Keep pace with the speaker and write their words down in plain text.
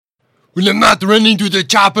Well, I'm not running to the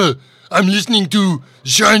chopper. I'm listening to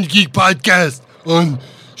Sean Geek Podcast on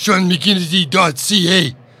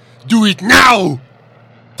SeanMcKinney.ca. Do it now!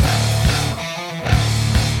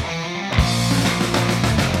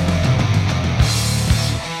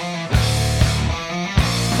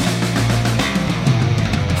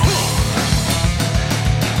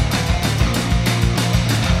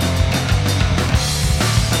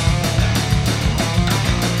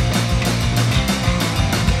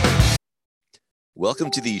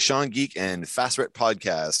 Welcome to the Sean Geek and Fast Ret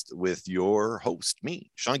podcast with your host,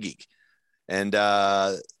 me, Sean Geek. And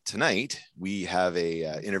tonight we have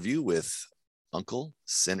a interview with Uncle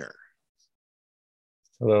Sinner.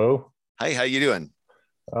 Hello. Hi, how you doing?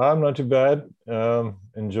 I'm not too bad.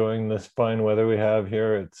 Enjoying this fine weather we have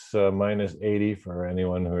here. It's minus 80 for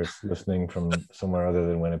anyone who is listening from somewhere other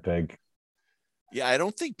than Winnipeg. Yeah, I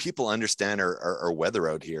don't think people understand our weather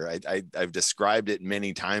out here. I've described it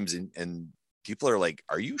many times and people are like,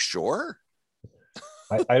 "Are you sure?"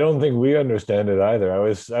 I don't think we understand it either. I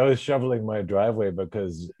was shoveling my driveway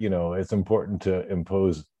because, it's important to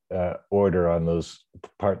impose order on those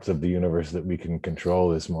parts of the universe that we can control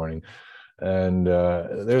this morning. And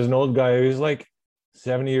there's an old guy who's like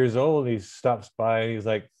 70 years old. He stops by and he's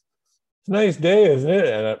like, "It's a nice day, isn't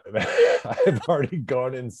it?" And I've already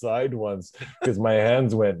gone inside once because my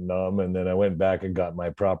hands went numb, and then I went back and got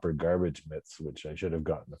my proper garbage mitts, which I should have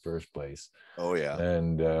got in the first place. Oh yeah.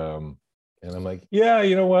 And I'm like, "Yeah,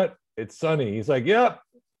 you know what? It's sunny." He's like, "Yep,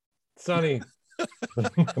 sunny."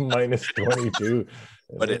 Minus 22.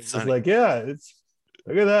 But it's sunny. Like, yeah, it's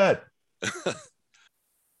look at that.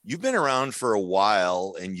 You've been around for a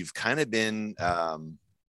while, and you've kind of been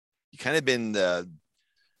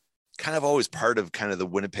always part of kind of the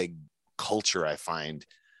Winnipeg culture, I find.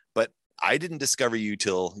 But I didn't discover you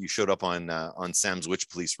till you showed up on Sam's Witch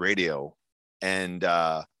Police radio, and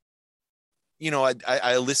I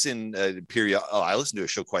listen I listen to a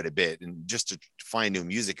show quite a bit, and just to find new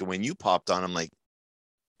music. And when you popped on, I'm like,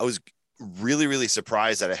 I was really, really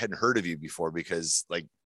surprised that I hadn't heard of you before, because like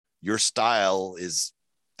your style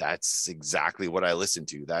that's exactly what I listen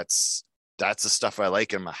to. That's the stuff I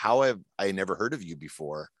like. And how have I never heard of you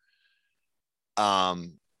before?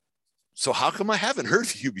 So how come I haven't heard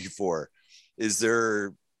of you before? Is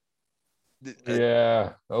there?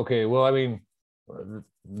 Yeah. Okay. Well, I mean,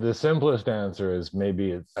 the simplest answer is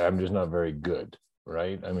maybe I'm just not very good,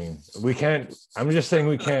 right? I mean, I'm just saying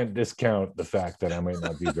we can't discount the fact that I might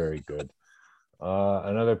not be very good.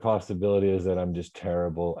 Another possibility is that I'm just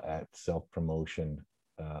terrible at self-promotion.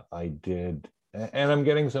 And I'm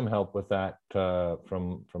getting some help with that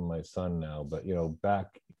from my son now, but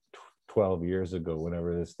back 12 years ago,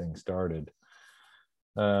 whenever this thing started,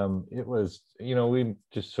 it was, we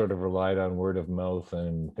just sort of relied on word of mouth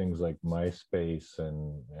and things like MySpace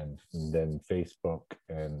and then Facebook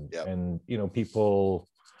and Yep. and people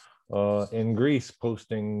in Greece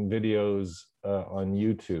posting videos on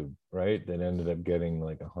YouTube, right, that ended up getting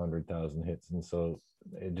like 100,000 hits. And so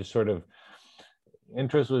it just sort of,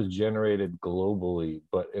 interest was generated globally,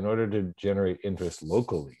 but in order to generate interest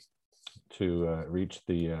locally, to reach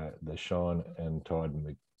the Sean and Todd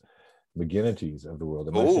McGinnities of the world.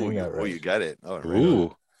 Am I saying that right? Oh, you got it. Oh, right.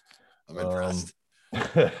 Ooh, I'm impressed.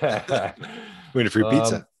 waiting for your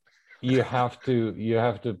pizza. You have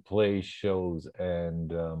to play shows,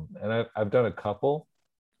 and I've done a couple,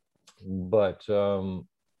 but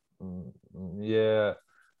yeah,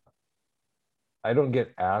 I don't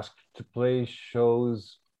get asked to play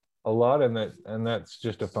shows a lot, and that's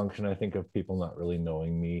just a function, I think, of people not really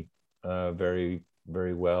knowing me very,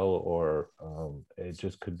 very well, or it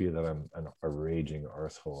just could be that I'm a raging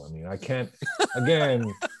arsehole. I mean, I can't, again,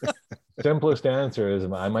 simplest answer is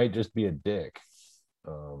I might just be a dick,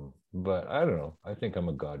 but I don't know. I think I'm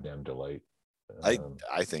a goddamn delight. I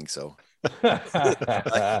think so.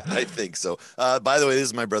 I think so. By the way, this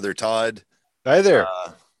is my brother Todd. Hi there.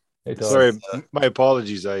 Hey, Todd. Sorry, my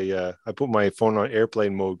apologies. I put my phone on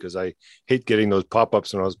airplane mode because I hate getting those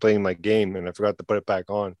pop-ups when I was playing my game, and I forgot to put it back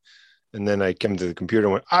on. And then I came to the computer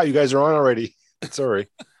and went, you guys are on already. Sorry.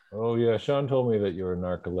 Oh yeah, Sean told me that you're a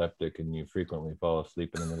narcoleptic and you frequently fall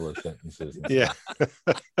asleep in the middle of sentences. Yeah.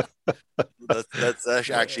 that's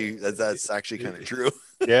actually kind of true.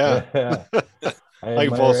 Yeah. I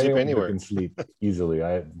can fall asleep anywhere. Can sleep easily.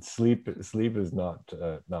 Sleep is not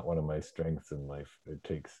one of my strengths in life. It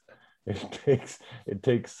takes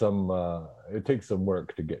some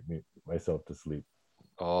work to get myself to sleep.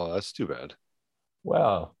 Oh, that's too bad.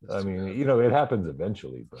 Well, I mean, it happens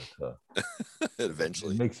eventually, but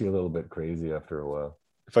eventually it makes you a little bit crazy after a while.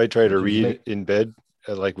 If I try to read in bed,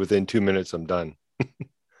 like within 2 minutes, I'm done.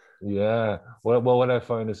 Yeah. Well, what I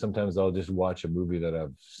find is sometimes I'll just watch a movie that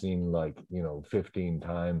I've seen like, 15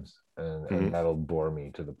 times, and Mhm. that'll bore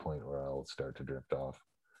me to the point where I'll start to drift off.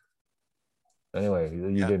 Anyway, you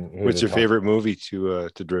Yeah. didn't hear What's the your talk. favorite movie to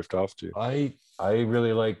drift off to? I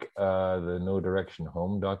really like the No Direction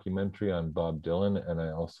Home documentary on Bob Dylan, and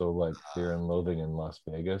I also like Fear and Loathing in Las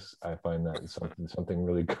Vegas. I find that something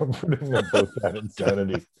really comforting about that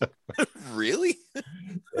insanity. Really?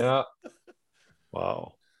 Yeah.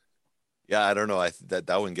 Wow. Yeah, I don't know.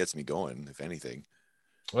 That one gets me going, if anything.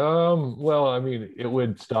 Well, I mean, it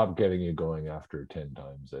would stop getting you going after 10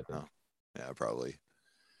 times, I think. Oh, yeah, probably.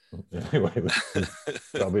 Anyway, we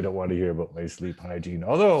probably don't want to hear about my sleep hygiene.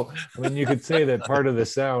 Although, I mean, you could say that part of the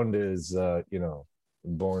sound is,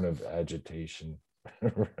 born of agitation,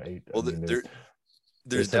 right? Well, I mean, there's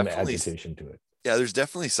there's some definitely, agitation to it. yeah, there's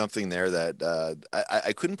definitely something there that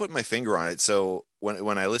I couldn't put my finger on it. So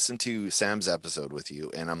when I listened to Sam's episode with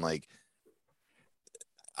you, and I'm like,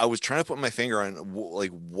 I was trying to put my finger on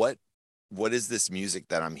like what is this music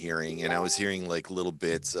that I'm hearing, and I was hearing like little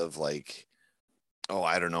bits of like, oh,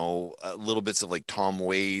 I don't know, little bits of like Tom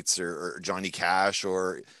Waits or Johnny Cash,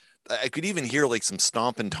 or I could even hear like some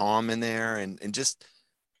Stompin' Tom in there, and just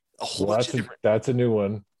a whole Well, bunch of different. that's a new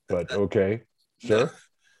one, but okay, sure.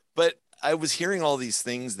 But I was hearing all these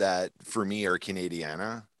things that for me are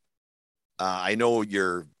Canadiana. I know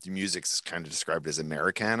your music's kind of described as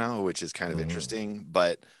Americana, which is kind of Mhm. interesting,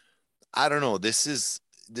 but I don't know. This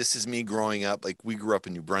is me growing up. Like we grew up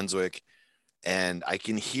in New Brunswick, and I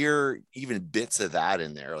can hear even bits of that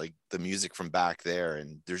in there, like the music from back there.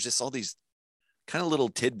 And there's just all these kind of little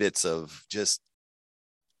tidbits of just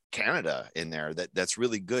Canada in there that's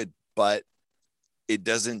really good, but it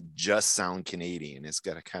doesn't just sound Canadian. It's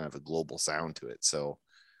got a kind of a global sound to it. So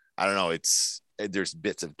I don't know. There's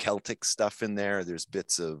bits of Celtic stuff in there. There's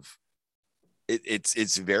bits of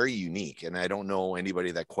it's very unique, and I don't know anybody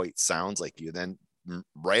that quite sounds like you. Then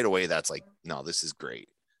right away, that's like, no, this is great.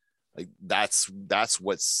 Like that's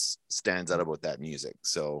what stands out about that music.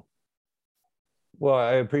 So Well,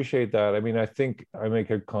 I appreciate that. I mean, I think I make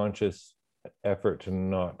a conscious effort to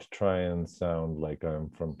not try and sound like I'm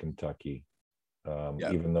from Kentucky,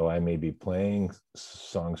 yeah, even though I may be playing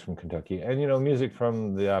songs from Kentucky and music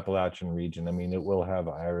from the Appalachian region. I mean, it will have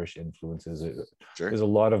Irish influences. sure. There's a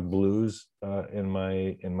lot of blues in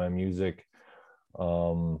my music,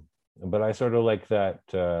 but I sort of like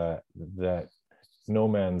that no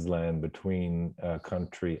man's land between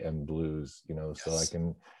country and blues. So I Yes.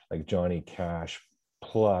 can like Johnny Cash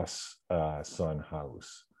plus Son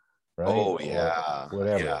House, right? Oh Or yeah, yeah.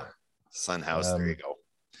 whatever. Sun House. There you Um, go.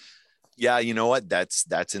 Yeah, you know what?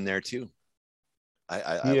 That's in there too.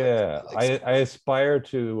 I like yeah, I like I Sun aspire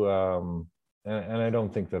to, and I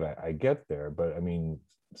don't think that I get there, but I mean,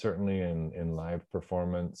 certainly in live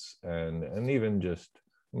performance and even just,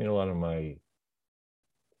 I mean, a lot of my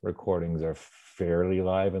recordings are fairly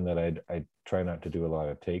live, and that I try not to do a lot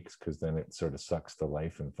of takes because then it sort of sucks the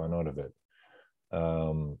life and fun out of it.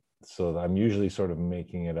 So I'm usually sort of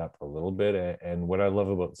making it up a little bit. And what I love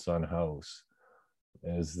about Son House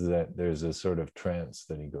is that there's a sort of trance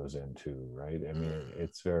that he goes into, right? I mean,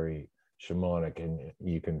 it's very shamanic, and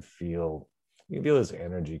you can feel his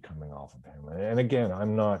energy coming off of him. And again,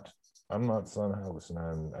 I'm not Son House, and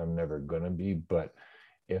I'm never gonna be. But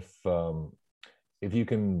if you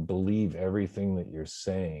can believe everything that you're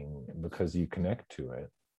saying because you connect to it,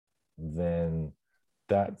 then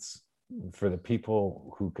that's for the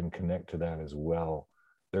people who can connect to that as well.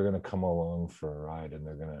 They're going to come along for a ride, and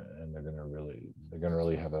they're going to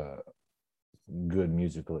really have a good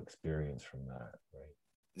musical experience from that, right?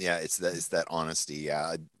 Yeah, it's that honesty.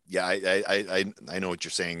 Yeah, yeah. I know what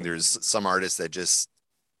you're saying. There's some artists that just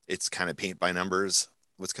it's kind of paint by numbers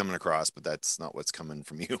what's coming across, but that's not what's coming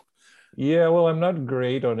from you. Yeah, well, I'm not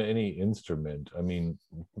great on any instrument. I mean,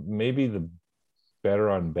 maybe the better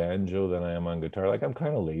on banjo than I am on guitar. Like I'm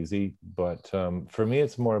kind of lazy, but for me,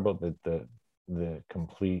 it's more about the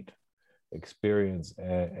complete experience,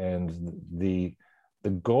 and the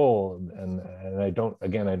goal. And I don't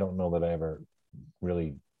know that I ever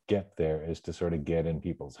really get there, is to sort of get in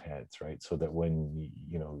people's heads, right? So that when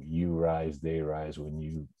you rise, they rise. When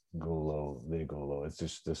you go low, they go low. It's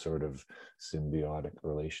just a sort of symbiotic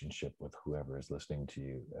relationship with whoever is listening to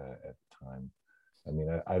you at the time. I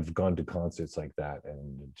mean, I've gone to concerts like that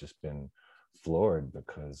and just been floored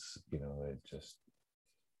because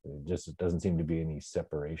it doesn't seem to be any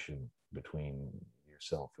separation between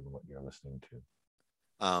yourself and what you're listening to.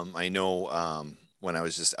 I know when I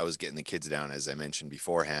was getting the kids down, as I mentioned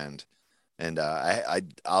beforehand, and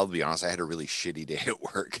I'll be honest, I had a really shitty day at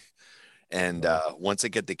work, And once I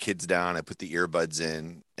get the kids down, I put the earbuds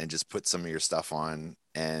in and just put some of your stuff on.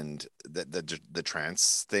 And the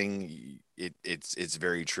trance thing, it's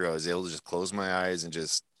very true. I was able to just close my eyes and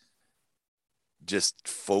just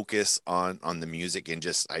focus on the music, and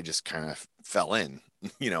I just kind of fell in,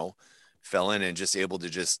 fell in and just able to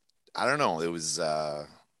just, I don't know. It was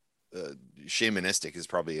shamanistic is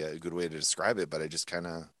probably a good way to describe it, but I just kind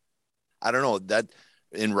of, I don't know that.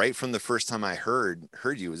 And right from the first time I heard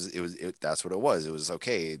you, that's what it was. It was,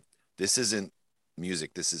 okay, this isn't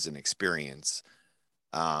music, this is an experience.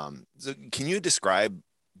 So can you describe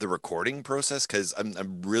the recording process? Because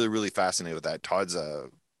I'm really, really fascinated with that. Todd's a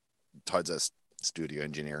studio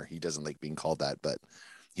engineer. He doesn't like being called that, but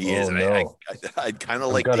he is. And no. I'd kind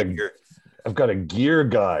of like to hear. I've got a gear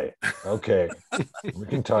guy. Okay, we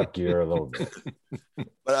can talk gear a little bit.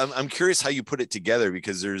 But I'm curious how you put it together,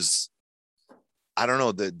 because I don't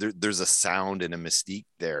know, there's a sound and a mystique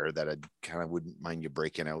there that I kind of wouldn't mind you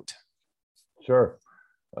breaking out. Sure.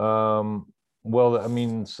 Well, I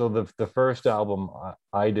mean, so the first album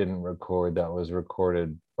I didn't record. That was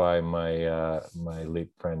recorded by my my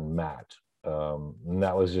late friend Matt, and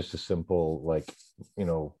that was just a simple, like,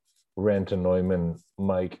 rent a Neumann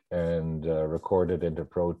mic and record it into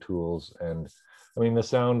Pro Tools. And I mean, the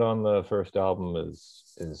sound on the first album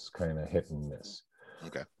is kind of hit and miss.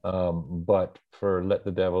 Okay. But for Let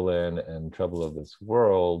the Devil In and Trouble of This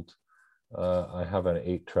World, I have an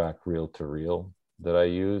 8-track reel-to-reel that I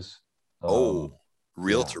use.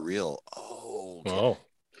 Reel-to-reel. Oh, okay. Oh,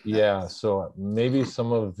 yeah. So maybe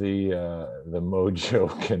some of the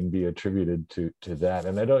mojo can be attributed to that.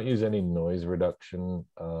 And I don't use any noise reduction,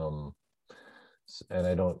 and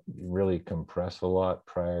I don't really compress a lot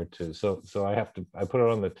prior to. So I put it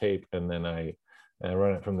on the tape, and then I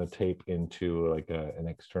run it from the tape into like an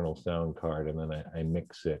external sound card, and then I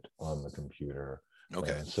mix it on the computer.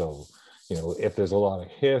 Okay. And so, if there's a lot of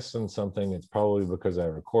hiss and something, it's probably because I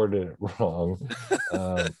recorded it wrong.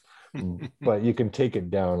 But you can take it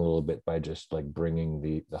down a little bit by just like bringing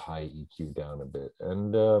the high EQ down a bit.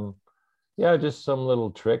 And yeah, just some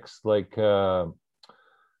little tricks like, gallows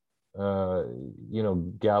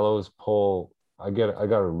pole. I got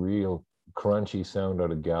a real crunchy sound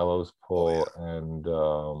out of gallows pole. Oh, yeah. And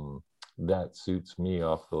that suits me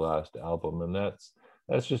off the last album. And that's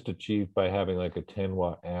just achieved by having like a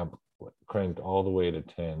 10-watt amp cranked all the way to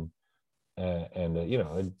 10.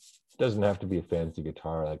 It doesn't have to be a fancy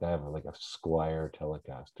guitar. Like I have a Squier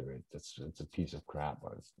Telecaster. It's a piece of crap.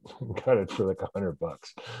 I got it for like $100.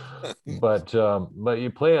 But you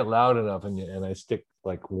play it loud enough, and I stick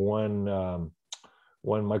like one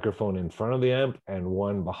microphone in front of the amp and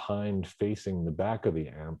one behind facing the back of the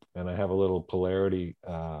amp, and I have a little polarity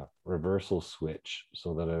reversal switch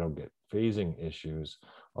so that I don't get phasing issues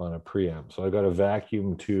on a preamp. So I got a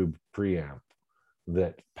vacuum tube preamp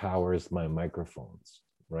that powers my microphones,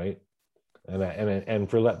 right? And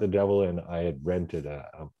for Let the Devil In, I had rented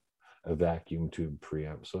a vacuum tube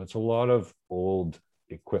preamp. So it's a lot of old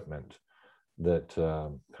equipment that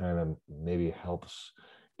kind of maybe helps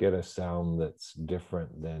get a sound that's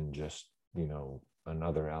different than just,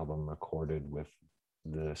 another album recorded with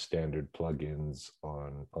the standard plugins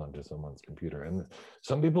onto someone's computer. And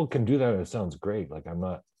some people can do that and it sounds great. Like I'm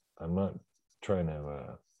not trying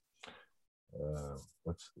to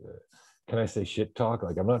can I say shit talk?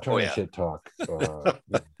 Like I'm not trying to shit talk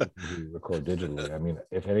record digitally. I mean,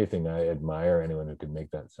 if anything, I admire anyone who can make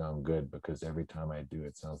that sound good, because every time I do,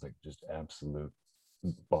 it sounds like just absolute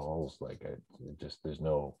balls. Like there's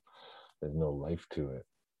no life to it.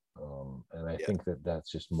 And I think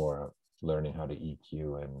that's just more learning how to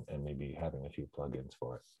EQ and maybe having a few plugins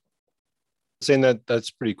for it. Saying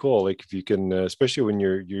that's pretty cool. Like if you can, especially when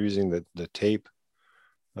you're using the tape.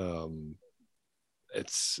 I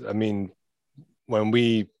mean, when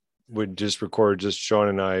we would just record, just Sean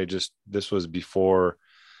and I, this was before,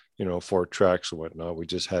 4 tracks or whatnot. We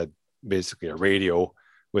just had basically a radio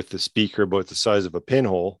with the speaker about the size of a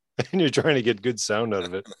pinhole, and you're trying to get good sound out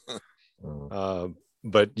of it.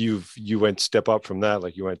 But you went step up from that,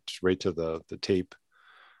 like you went right to the tape.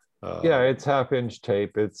 Yeah, it's 1/2-inch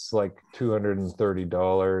tape. It's like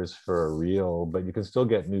 $230 for a reel, but you can still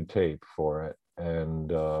get new tape for it.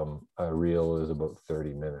 And a reel is about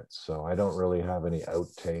 30 minutes. So I don't really have any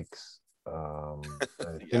outtakes.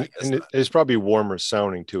 And it's probably warmer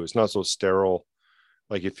sounding too. It's not so sterile.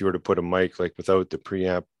 Like if you were to put a mic like without the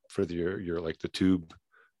preamp for your like the tube,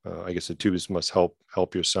 I guess the tubes must help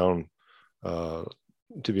your sound to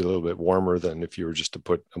be a little bit warmer than if you were just to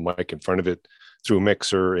put a mic in front of it through a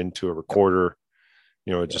mixer into a recorder.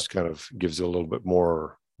 It just kind of gives it a little bit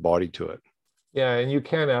more body to it. Yeah, and you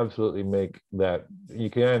can absolutely make that. You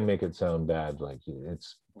can make it sound bad. Like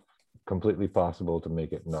it's completely possible to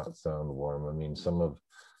make it not sound warm. I mean, some of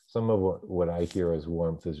what I hear as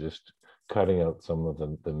warmth is just cutting out some of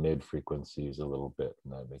the mid frequencies a little bit,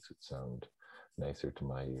 and that makes it sound nicer to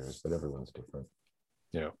my ears. But everyone's different.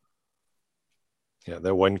 Yeah. Yeah,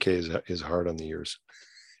 that 1K is hard on the ears.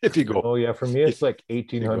 If you go, Oh yeah, for me it's like you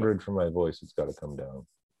 1800 for my voice. It's got to come down.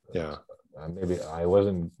 yeah, Maybe I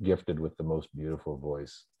wasn't gifted with the most beautiful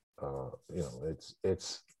voice.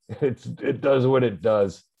 It does what it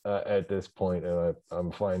does at this point, and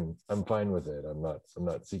I'm fine. I'm fine with it. I'm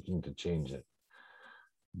not seeking to change it.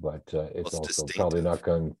 But it's also probably not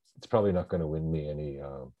going. It's probably not going to win me any.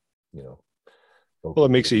 Well,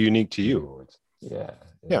 it makes it unique to you. Awards. Yeah.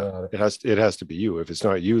 Yeah, it has to be you. If it's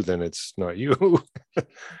not you, then it's not you. If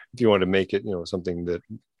you want to make it, something that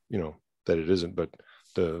that it isn't. But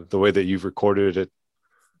the way that you've recorded it,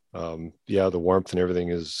 the warmth and everything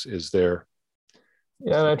is there.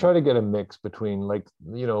 Yeah, and I try to get a mix between, like,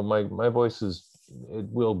 my voice it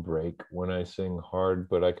will break when I sing hard,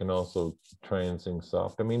 but I can also try and sing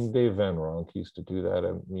soft. I mean, Dave Van Ronk used to do that,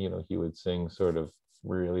 and he would sing sort of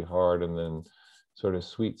really hard and then sort of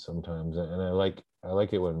sweet sometimes, and I like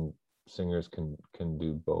it when singers can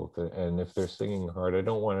do both. And if they're singing hard, I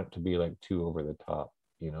don't want it to be like too over the top.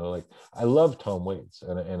 Like, I love Tom Waits,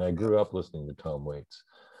 and I grew up listening to Tom Waits.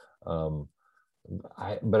 I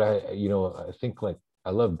think, like, I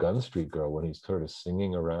love Gun Street Girl when he's sort of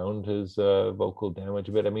singing around his vocal damage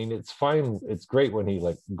a bit. I mean, it's fine. It's great when he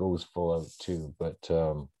like goes full out too. But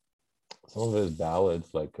some of his ballads,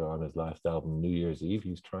 like on his last album, New Year's Eve,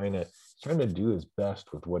 he's trying to do his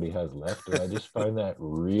best with what he has left, and I just find that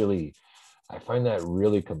really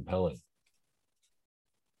compelling.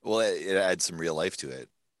 Well, it adds some real life to it.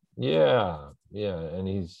 Yeah, and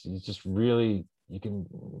he's just really,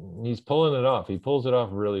 he's pulling it off. He pulls it off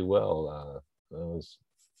really well.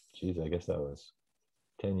 I guess that was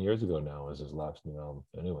 10 years ago now, was his last new album.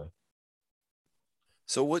 Anyway.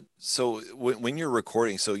 So when you're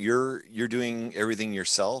recording, so you're doing everything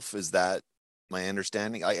yourself? Is that my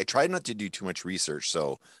understanding? I tried not to do too much research,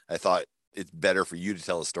 so I thought it's better for you to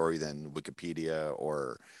tell a story than Wikipedia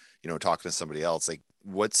or, talking to somebody else. Like,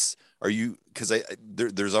 because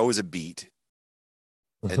there's always a beat,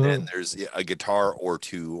 and then there's a guitar or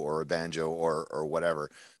two or a banjo or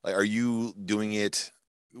whatever. Like, are you doing it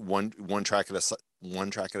one track at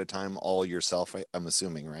a time all yourself? I'm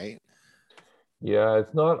assuming, right? Yeah,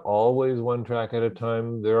 it's not always one track at a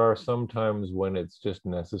time. There are some times when it's just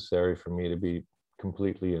necessary for me to be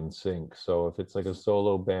completely in sync. So if it's like a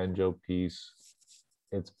solo banjo piece,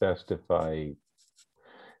 it's best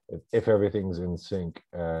if everything's in sync.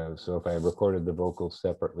 So if I recorded the vocals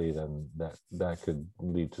separately, then that could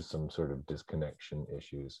lead to some sort of disconnection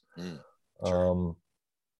issues. Sure.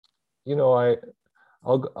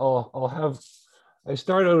 I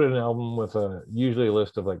start out an album with usually a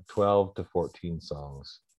list of like 12 to 14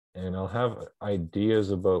 songs, and I'll have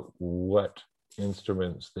ideas about what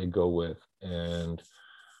instruments they go with, and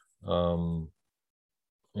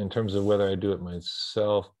in terms of whether I do it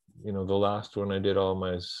myself, the last one I did all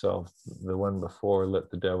myself. The one before,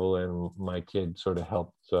 Let the Devil In, my kid sort of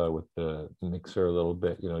helped with the mixer a little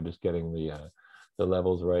bit, just getting the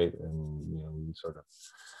levels right, and we sort of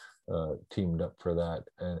teamed up for that.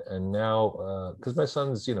 And now, because my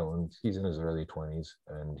son's, he's in his early 20s,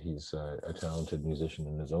 and he's a talented musician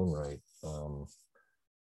in his own right.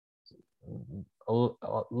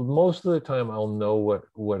 Most of the time I'll know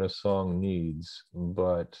what a song needs,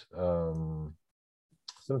 but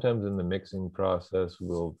sometimes in the mixing process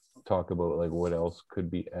we'll talk about like what else could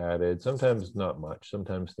be added. Sometimes not much.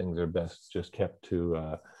 Sometimes things are best just kept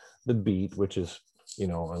to the beat, which is,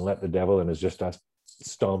 and Let the Devil In is just us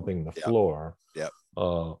stomping the floor. Yep.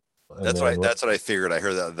 That's what I figured. I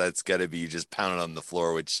heard that's got to be just pounding on the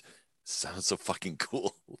floor, which sounds so fucking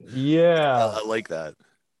cool. Yeah, I like that.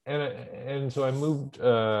 And so I moved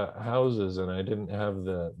houses, and I didn't have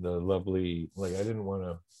the lovely, like, I didn't want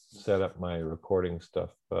to set up my recording stuff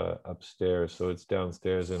upstairs, so it's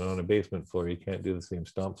downstairs, and on a basement floor you can't do the same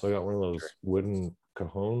stomp. So I got one of those wooden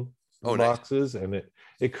cajon boxes, nice. And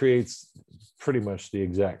it creates pretty much the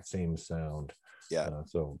exact same sound. Yeah.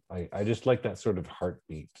 So I just like that sort of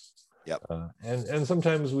heartbeat. Yep. And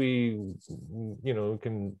sometimes we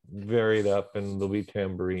can vary it up, and there'll be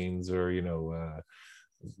tambourines or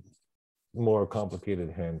more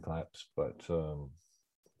complicated hand claps, but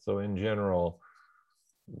so in general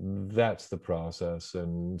that's the process.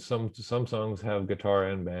 And some songs have guitar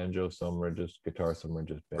and banjo, some are just guitar, some are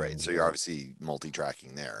just banjo. Right, so you're obviously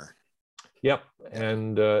multi-tracking there. Yep.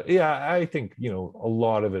 And yeah, I think, you know, a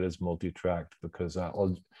lot of it is multi-tracked because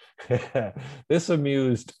this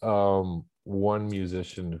amused one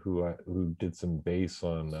musician who did some bass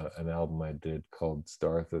on an album I did called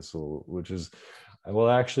Star Thistle, which is I will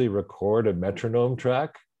actually record a metronome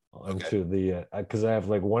track onto the because I have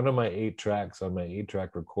like one of my 8 tracks on my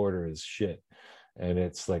 8-track recorder is shit, and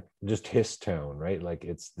it's like just hiss town, right? Like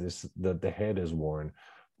it's this the head is worn,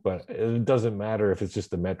 but it doesn't matter if it's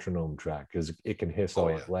just a metronome track because it can hiss all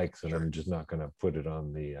it likes, and I'm just not going to put it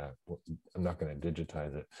on the I'm not going to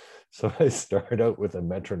digitize it. So I start out with a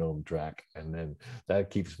metronome track, and then that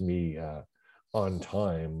keeps me on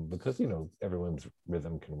time because, you know, everyone's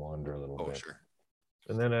rhythm can wander a little bit. Sure.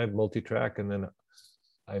 And then I multi-track, and then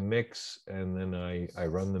I mix, and then I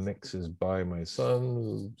run the mixes by my son,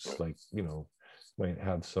 who's like, you know, might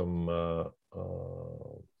have some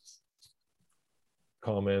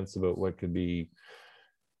comments about what could be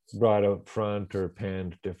brought out front or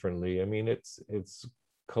panned differently. I mean, it's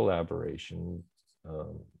collaboration.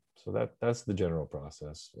 So that's the general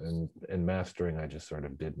process. And mastering, I just sort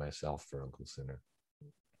of did myself for Uncle Sinner.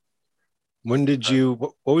 When did you?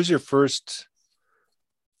 What was your first?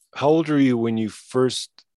 How old were you when you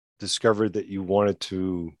first discovered that you wanted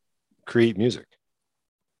to create music?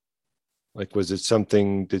 Like, was it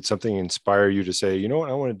something? Did something inspire you to say, you know what,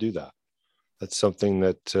 I want to do that? That's something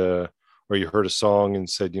that, or you heard a song and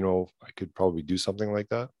said, you know, I could probably do something like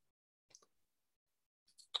that.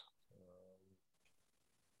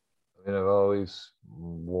 I mean, I've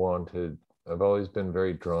always been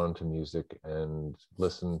very drawn to music and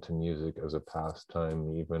listened to music as a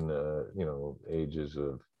pastime. Even, you know, ages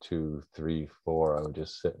of 2, 3, 4, I would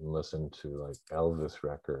just sit and listen to like Elvis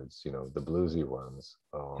records, you know, the bluesy ones,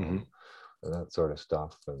 and that sort of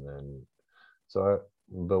stuff. And then,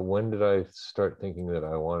 but when did I start thinking that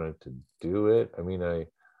I wanted to do it? I mean, I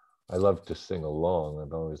love to sing along.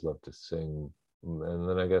 I've always loved to sing. And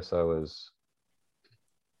then I guess I was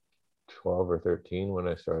 12 or 13 when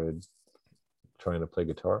I started trying to play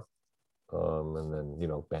guitar. And then, you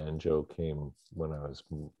know, banjo came when I was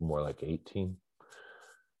more like 18.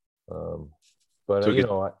 But, you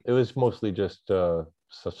know, it was mostly just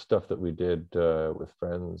stuff that we did with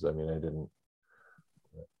friends. I mean, I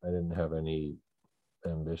didn't have any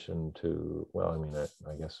ambition to, well, I mean,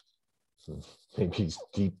 I guess maybe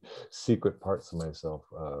deep secret parts of myself,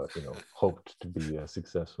 you know, hoped to be a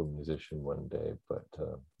successful musician one day, but,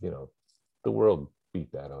 you know, the world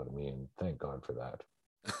beat that out of me, and thank God for that.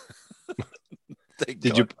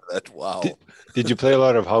 Did you for that? Wow. Did you play a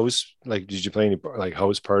lot of house? Like, did you play any like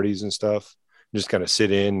house parties and stuff? Just kind of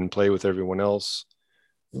sit in and play with everyone else?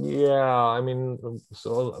 Yeah, I mean,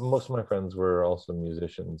 so most of my friends were also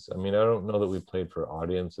musicians. I mean, I don't know that we played for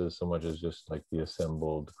audiences so much as just like the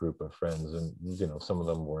assembled group of friends, and you know, some of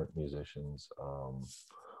them weren't musicians.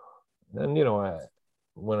 And you know,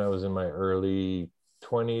 when I was in my early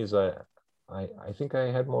 20s, I think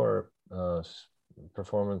I had more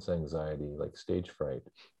performance anxiety, like stage fright.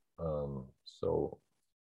 So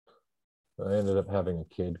I ended up having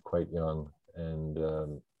a kid quite young, and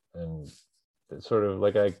sort of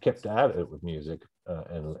like I kept at it with music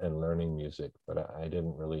and learning music, but I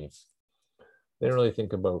didn't really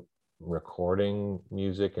think about recording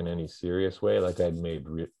music in any serious way. Like I'd made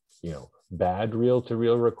you know, bad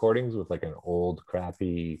reel-to-reel recordings with like an old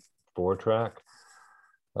crappy 4-track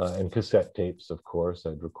and cassette tapes. Of course,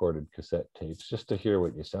 I'd recorded cassette tapes just to hear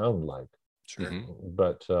what you sound like. Sure.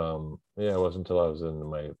 But yeah, it wasn't until I was in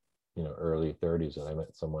my, you know, early 30s that I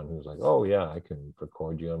met someone who was like, oh yeah, I can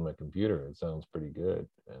record you on my computer, it sounds pretty good.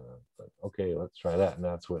 And I was like, okay, let's try that. And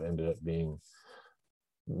that's what ended up being,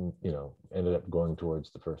 you know, ended up going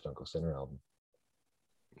towards the first Uncle Sinner album.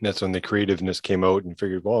 That's when the creativeness came out and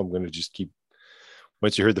figured, well, I'm going to just keep,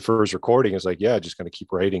 once you heard the first recording, it's like, yeah, just going to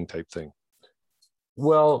keep writing type thing.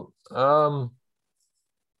 Well,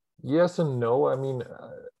 yes and no. I mean,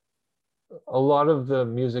 a lot of the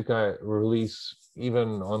music I release,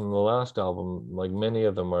 even on the last album, like many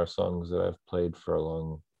of them are songs that I've played for a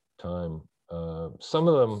long time. Some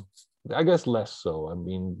of them, I guess less so. I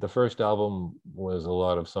mean, the first album was a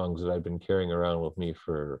lot of songs that I've been carrying around with me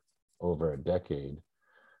for over a decade.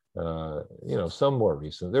 You know, some more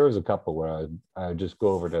recent. There was a couple where I would just go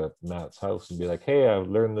over to Matt's house and be like, hey, I've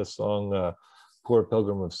learned this song, Poor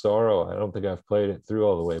Pilgrim of Sorrow. I don't think I've played it through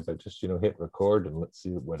all the way, but just, you know, hit record and let's see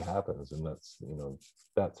what happens. And that's, you know,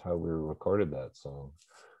 that's how we recorded that song.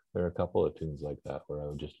 There are a couple of tunes like that where I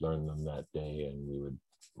would just learn them that day and we would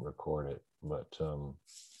record it. But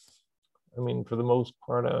I mean, for the most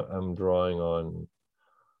part, I'm drawing on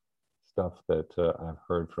stuff that I've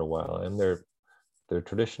heard for a while, and they're they're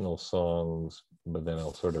traditional songs, but then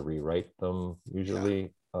I'll sort of rewrite them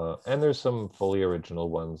usually. And there's some fully original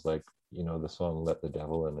ones, like, you know, the song "Let the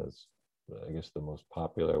Devil In" is, I guess, the most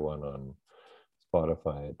popular one on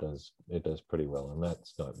Spotify. It does pretty well, and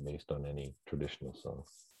that's not based on any traditional song.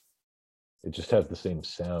 It just has the same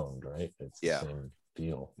sound, right? It's the same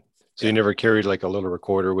feel. So you never carried like a little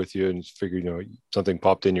recorder with you and figured, you know, something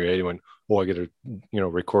popped in your head. You went, "Oh, I got to, you know,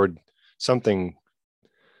 record something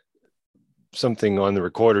on the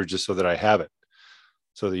recorder just so that I have it,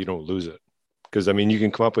 so that you don't lose it." Because I mean, you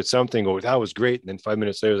can come up with something, go, "That was great," and then 5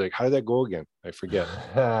 minutes later, it's like, "How did that go again?" I forget.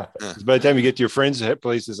 By the time you get to your friend's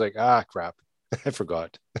place, it's like, "Ah, crap, I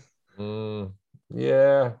forgot."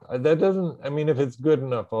 Yeah, that doesn't. I mean, if it's good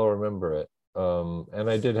enough, I'll remember it. And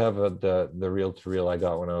I did have the reel to reel I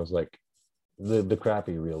got when I was like the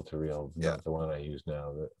crappy reel to reel, not the one I use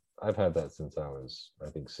now. I've had that since I was, I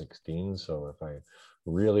think, 16. So if I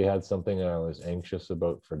really had something I was anxious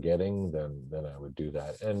about forgetting, then I would do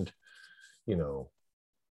that. And you know,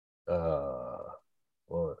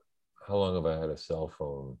 well, how long have I had a cell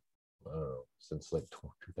phone? I don't know, since like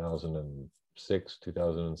 2006,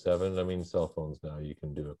 2007. I mean, cell phones now, you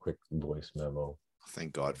can do a quick voice memo.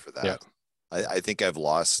 Thank God for that. Yeah. I think I've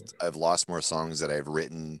lost more songs that I've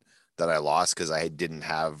written that I lost because I didn't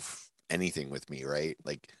have anything with me, right?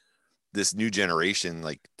 Like this new generation,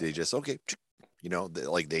 like they just, okay, you know,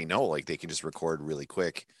 they know, like they can just record really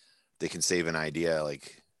quick. They can save an idea.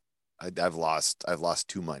 Like I've lost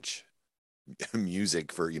too much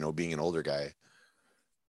music for, you know, being an older guy.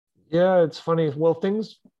 Yeah, it's funny. Well,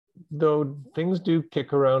 things do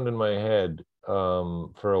kick around in my head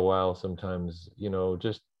for a while sometimes, you know,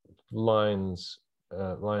 just lines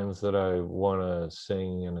that I want to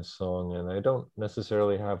sing in a song, and I don't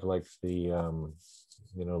necessarily have like the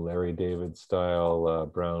you know, Larry David style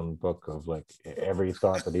brown book of like every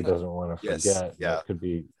thought that he doesn't want to forget. Yeah, that could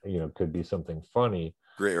be, you know, could be something funny.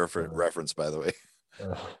 Great reference, by the way.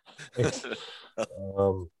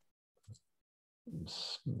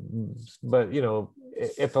 But you know,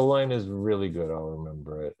 if a line is really good, I'll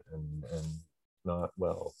remember it, and not,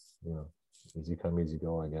 well, you know, easy come easy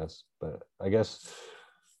go, I guess. But I guess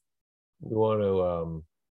you want to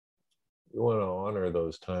honor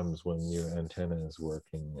those times when your antenna is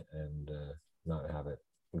working and not have it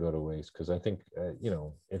go to waste, because I think you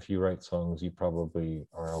know, if you write songs, you probably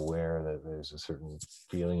are aware that there's a certain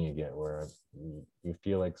feeling you get where you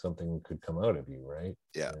feel like something could come out of you, right?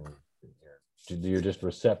 Yeah. And you're just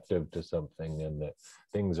receptive to something, and that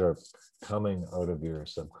things are coming out of your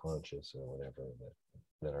subconscious or whatever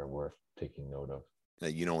that are worth taking note of.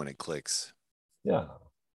 You know when it clicks. Yeah.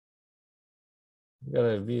 You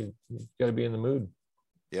gotta be in the mood.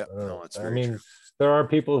 Yeah, no, it's I very mean, true. there are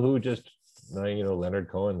people who just, you know, Leonard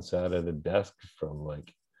Cohen sat at a desk from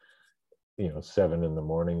like, you know, 7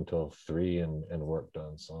 a.m. till 3 and worked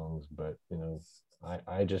on songs. But you know,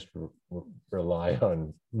 I just rely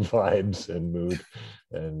on vibes and mood,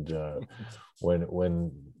 and when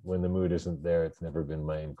the mood isn't there, it's never been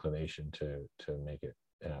my inclination to make it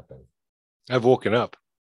happen. I've woken up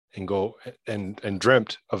and and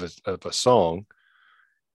dreamt of a song,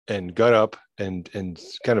 and got up and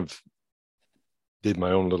kind of did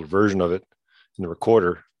my own little version of it in the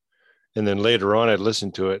recorder, and then later on I'd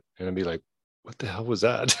listen to it and I'd be like, what the hell was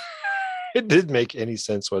that? It didn't make any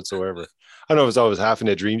sense whatsoever. I don't know if I was half in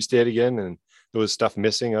a dream state again and there was stuff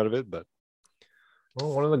missing out of it, but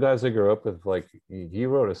well, one of the guys I grew up with, like he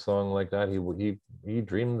wrote a song like that. He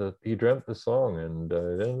dreamt the song, and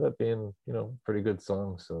it ended up being, you know, pretty good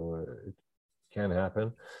song. So it can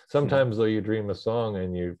happen. Sometimes though, you dream a song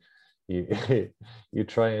and you you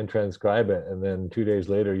try and transcribe it, and then 2 days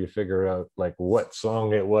later you figure out like what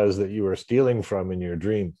song it was that you were stealing from in your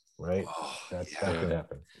dream, right? That can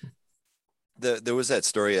happen. There was that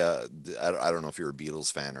story. I don't know if you're a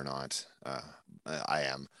Beatles fan or not. I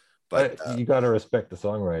am, but you got to respect the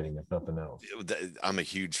songwriting, if nothing else. I'm a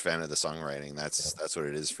huge fan of the songwriting. That's what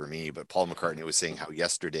it is for me. But Paul McCartney was saying how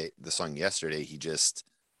the song yesterday, he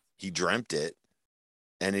dreamt it,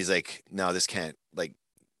 and he's like, no,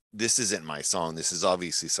 this isn't my song. This is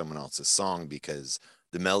obviously someone else's song because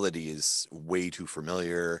the melody is way too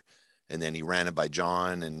familiar. And then he ran it by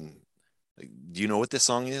John and, like, do you know what this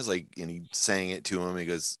song is? Like, and he sang it to him. He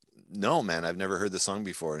goes, no, man, I've never heard the song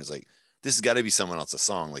before. And it's like, this has got to be someone else's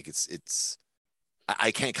song. Like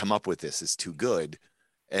I can't come up with this. It's too good.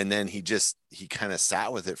 And then he kind of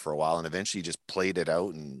sat with it for a while and eventually just played it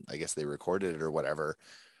out. And I guess they recorded it or whatever.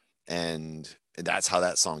 And that's how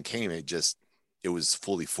that song came. It was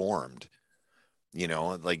fully formed, you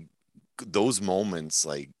know, like those moments.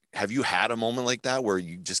 Like, have you had a moment like that where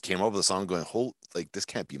you just came up with a song going, like, this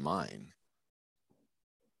can't be mine?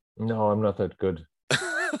 No, I'm not that good.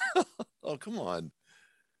 Oh, come on.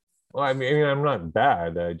 Well, I mean, I'm not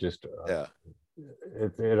bad. I just Yeah.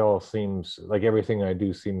 it all seems like everything I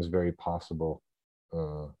do seems very possible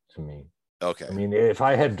to me. Okay. I mean, if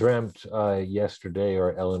I had dreamt Yesterday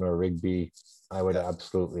or Eleanor Rigby, I would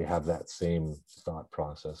absolutely have that same thought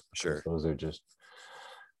process. Sure. Those are just,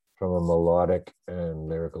 from a melodic and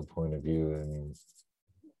lyrical point of view, I mean,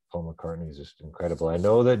 Paul McCartney is just incredible. I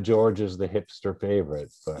know that George is the hipster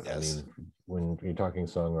favorite, but I mean, when you're talking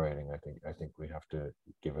songwriting, I think we have to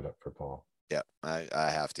give it up for Paul. Yeah, I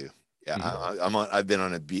have to. Yeah, I've been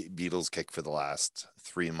on a Beatles kick for the last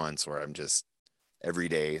 3 months where I'm just every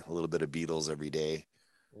day, a little bit of Beatles every day.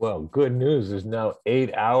 Well, good news. There's now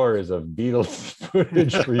 8 hours of Beatles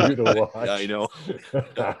footage for you to watch. Yeah, I know.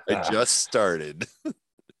 I just started.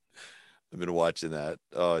 I've been watching that.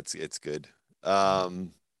 Oh, it's good.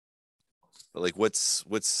 Like what's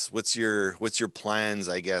your plans,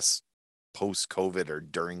 I guess, post COVID or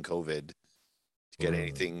during COVID, to get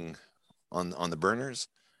anything on the burners?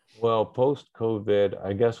 Well, post COVID,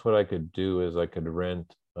 I guess what I could do is I could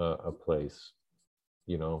rent a place,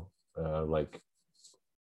 like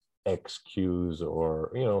XQs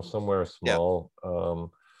or somewhere small. I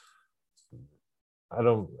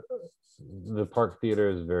don't. The Park Theater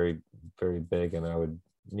is very, very big, and I would,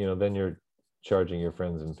 then you're charging your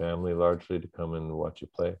friends and family largely to come and watch you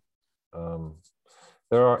play.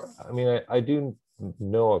 There are, I mean, I do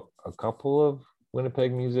know a couple of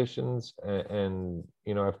Winnipeg musicians, and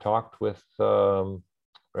I've talked with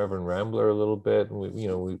Reverend Rambler a little bit, and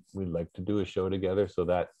we'd like to do a show together, so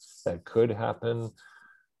that could happen.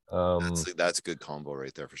 That's a good combo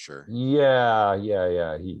right there for sure. Yeah.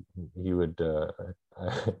 He would.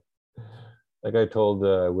 Like I told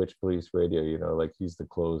Witch Police Radio, like he's the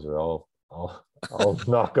closer. I'll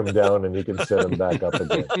knock him down and he can set him back up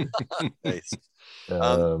again. Nice.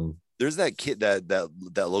 There's that kid, that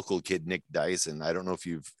local kid, Nick Dyson. I don't know if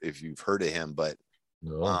you've heard of him, but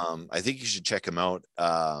no. I think you should check him out.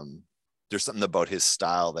 There's something about his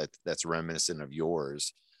style that's reminiscent of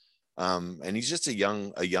yours. And he's just a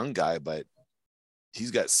young guy, but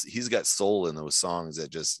he's got soul in those songs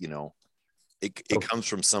that just, it comes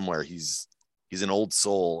from somewhere. He's an old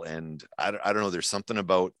soul, and I don't know. There's something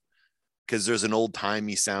about, because there's an old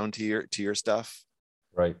timey sound to your stuff,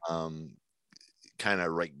 right? Kind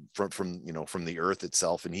of right from the earth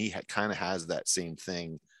itself, and he kind of has that same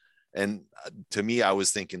thing. And to me, I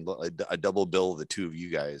was thinking a double bill of the two of you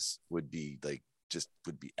guys would be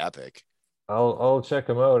epic. I'll check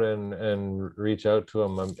him out and reach out to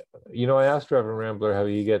him. I asked Reverend Rambler how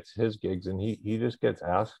he gets his gigs, and he just gets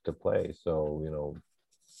asked to play. So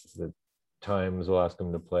the Times will ask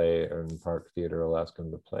him to play, and Park Theater will ask him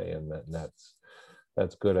to play, and that's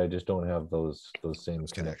good. I just don't have those same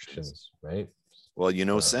connections, right? Well,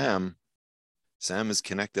 Sam is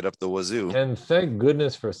connected up the wazoo, and thank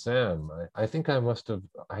goodness for Sam. I think I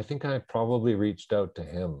probably reached out to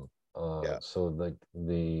him. So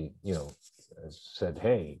said,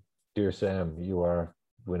 hey, dear Sam, you are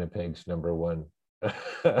Winnipeg's #1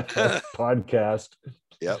 podcast.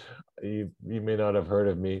 Yep. You may not have heard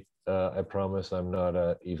of me. I promise I'm not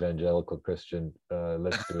a evangelical Christian.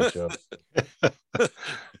 Let's do a show.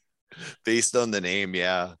 Based on the name,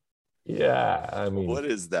 yeah. Yeah, I mean, what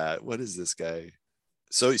is that? What is this guy?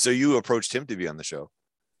 So you approached him to be on the show?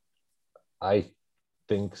 I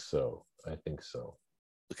think so.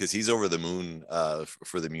 Because he's over the moon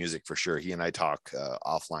for the music for sure. He and I talk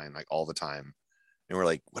offline like all the time, and we're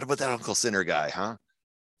like, "What about that Uncle Sinner guy, huh?"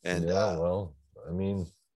 And well, I mean,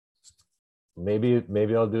 maybe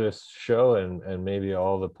I'll do a show, and maybe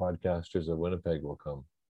all the podcasters of Winnipeg will come.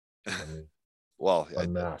 I mean, well,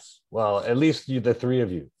 en masse. Well, at least the three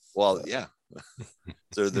of you. Well, yeah.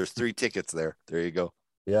 So there's 3 tickets there. There you go.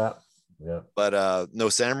 Yeah. But no,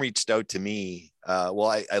 Sam reached out to me. I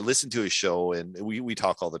listened to his show, and we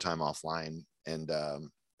talk all the time offline. And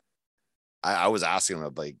I was asking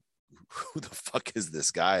him, like, who the fuck is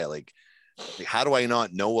this guy? Like how do I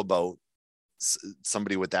not know about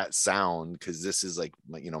somebody with that sound? Because this is like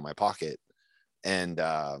my pocket. And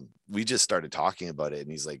we just started talking about it,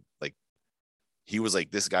 and he's like he was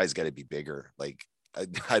like, this guy's got to be bigger. Like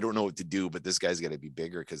I don't know what to do, but this guy's got to be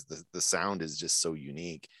bigger because the sound is just so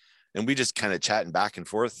unique. And we just kind of chatting back and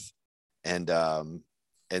forth. And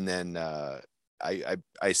then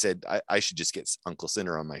I said, I should just get Uncle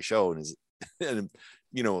Sinner on my show. And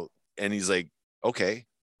he's like, okay.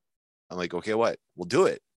 I'm like, okay, what? We'll do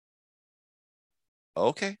it.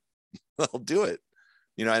 Okay, I'll do it.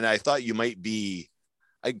 And I thought you might be,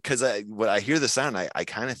 because when I hear the sound, I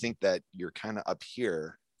kind of think that you're kind of up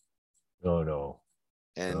here. No.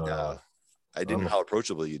 And I didn't know how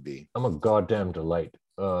approachable you'd be. I'm a goddamn delight.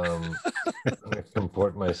 I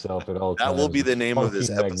comport myself at all times. That will be the name of this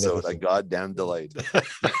Funky episode, a magnificent. goddamn delight.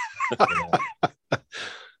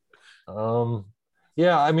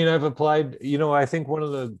 Yeah, I mean, I've applied, I think one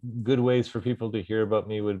of the good ways for people to hear about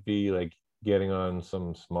me would be like getting on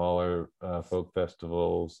some smaller folk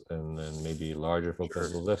festivals and then maybe larger folk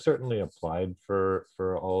festivals. I've certainly applied for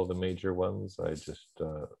all the major ones. I just,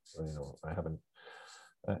 I haven't,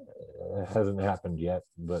 it hasn't happened yet,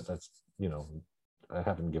 but that's, I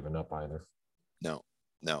haven't given up either. No.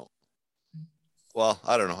 Well,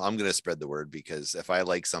 I don't know. I'm going to spread the word because if I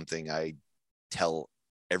like something, I tell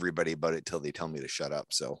everybody about it till they tell me to shut up.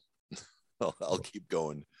 So I'll keep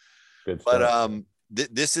going. Good stuff. But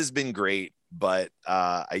this has been great, but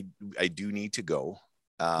I do need to go.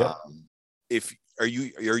 If are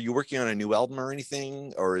you working on a new album or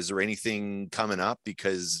anything, or is there anything coming up?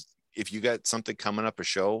 Because if you got something coming up, a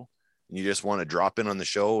show, and you just want to drop in on the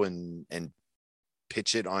show and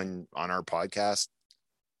pitch it on our podcast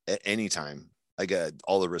at any time, I got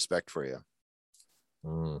all the respect for you.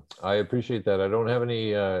 I appreciate that. I don't have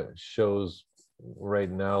any shows right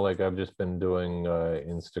now. Like I've just been doing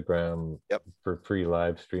Instagram for free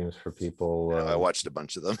live streams for people. I watched a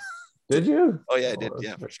bunch of them. Did you? Oh yeah, I did.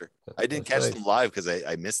 Yeah, for sure. I didn't catch them live because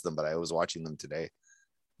I missed them, but I was watching them today.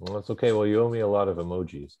 Well, that's okay. Well, you owe me a lot of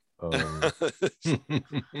emojis.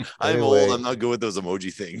 I'm old. I'm not good with those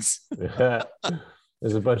emoji things.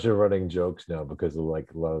 There's a bunch of running jokes now because of like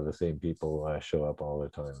a lot of the same people show up all the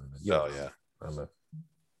time. Oh yeah.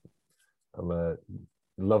 I'm a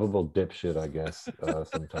lovable dipshit, I guess.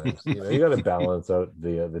 Sometimes you got to balance out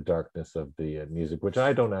the darkness of the music, which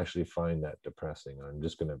I don't actually find that depressing. I'm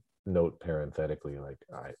just going to note parenthetically, like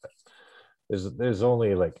there's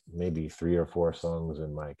only like maybe 3 or 4 songs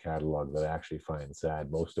in my catalog that I actually find sad.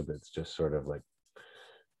 Most of it's just sort of like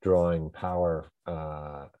drawing power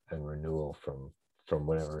and renewal from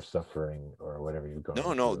whatever suffering or whatever you've gone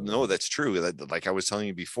through. No, that's true. Like I was telling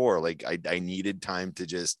you before, like I needed time to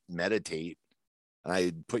just meditate, and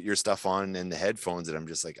I put your stuff on in the headphones, and I'm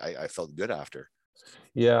just like I felt good after.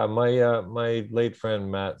 Yeah, my late friend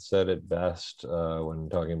Matt said it best when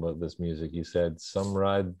talking about this music. He said, "Some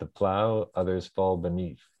ride the plow, others fall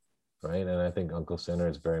beneath." Right, and I think Uncle Sinner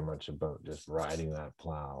is very much about just riding that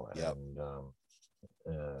plow. Yep.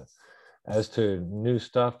 And as to new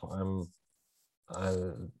stuff,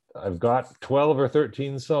 I've got 12 or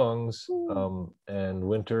 13 songs, and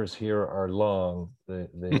winters here are long.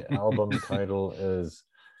 The album title is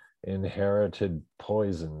Inherited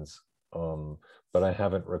Poisons, but I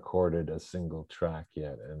haven't recorded a single track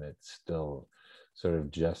yet, and it's still sort of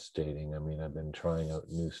gestating. I mean, I've been trying out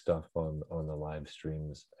new stuff on the live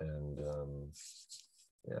streams, and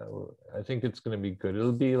I think it's going to be good.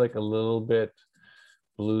 It'll be like a little bit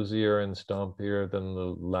bluesier and stompier than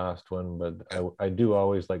the last one, but I do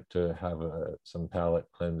always like to have some palate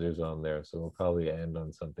cleansers on there, so we'll probably end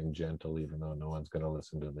on something gentle, even though no one's going to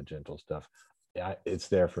listen to the gentle stuff. Yeah, it's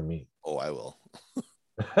there for me. Oh, I will.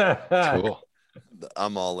 Cool.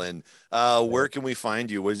 I'm all in. Where can we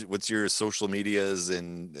find you? What's your social medias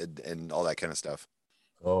and all that kind of stuff?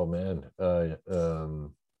 Oh man, I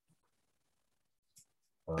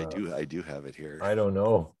do have it here. I don't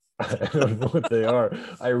know. I don't know what they are.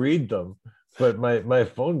 I read them, but my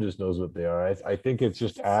phone just knows what they are. I think it's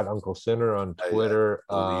just at Uncle Sinner on Twitter.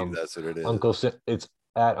 I believe that's what it is. It's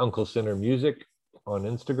at Uncle Sinner Music on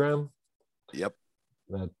Instagram. Yep.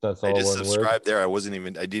 That's all. I just one subscribed word. there. I wasn't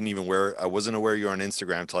aware you were on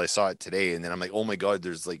Instagram until I saw it today, and then I'm like, oh my god,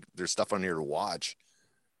 there's stuff on here to watch.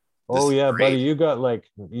 Oh yeah, buddy, you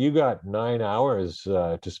got 9 hours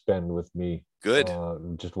to spend with me. Good.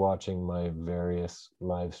 Just watching my various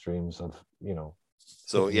live streams of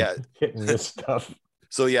So hitting this stuff.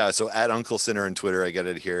 So at Uncle Sinner on Twitter, I got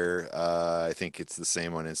it here. I think it's the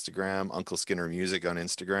same on Instagram. Uncle Skinner Music on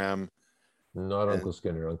Instagram. Not Uncle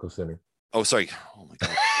Skinner, Uncle Sinner. Oh, sorry. Oh my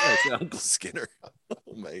god. Yeah, Uncle Skinner.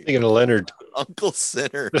 Oh my. Thinking of Leonard. Uncle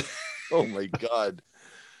Sinner. Oh my god.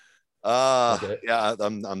 Okay. Yeah,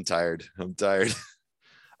 I'm tired.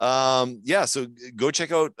 So go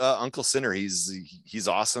check out Uncle Sinner. He's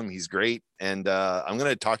awesome. He's great. And I'm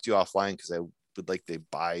gonna talk to you offline because I would like to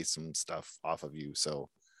buy some stuff off of you. So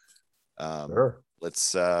Sure.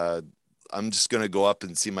 Let's I'm just gonna go up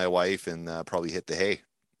and see my wife and probably hit the hay.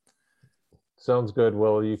 Sounds good.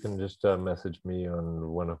 Well, you can just message me on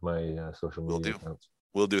one of my social media accounts.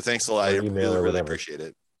 Will do. Thanks a lot. I really appreciate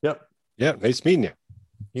it. Yep. Yeah. Nice meeting you.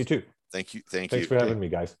 You too. Thank you. Thanks for having me,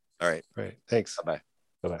 guys. All right. All right. Thanks. Bye-bye.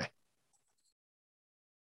 Bye-bye.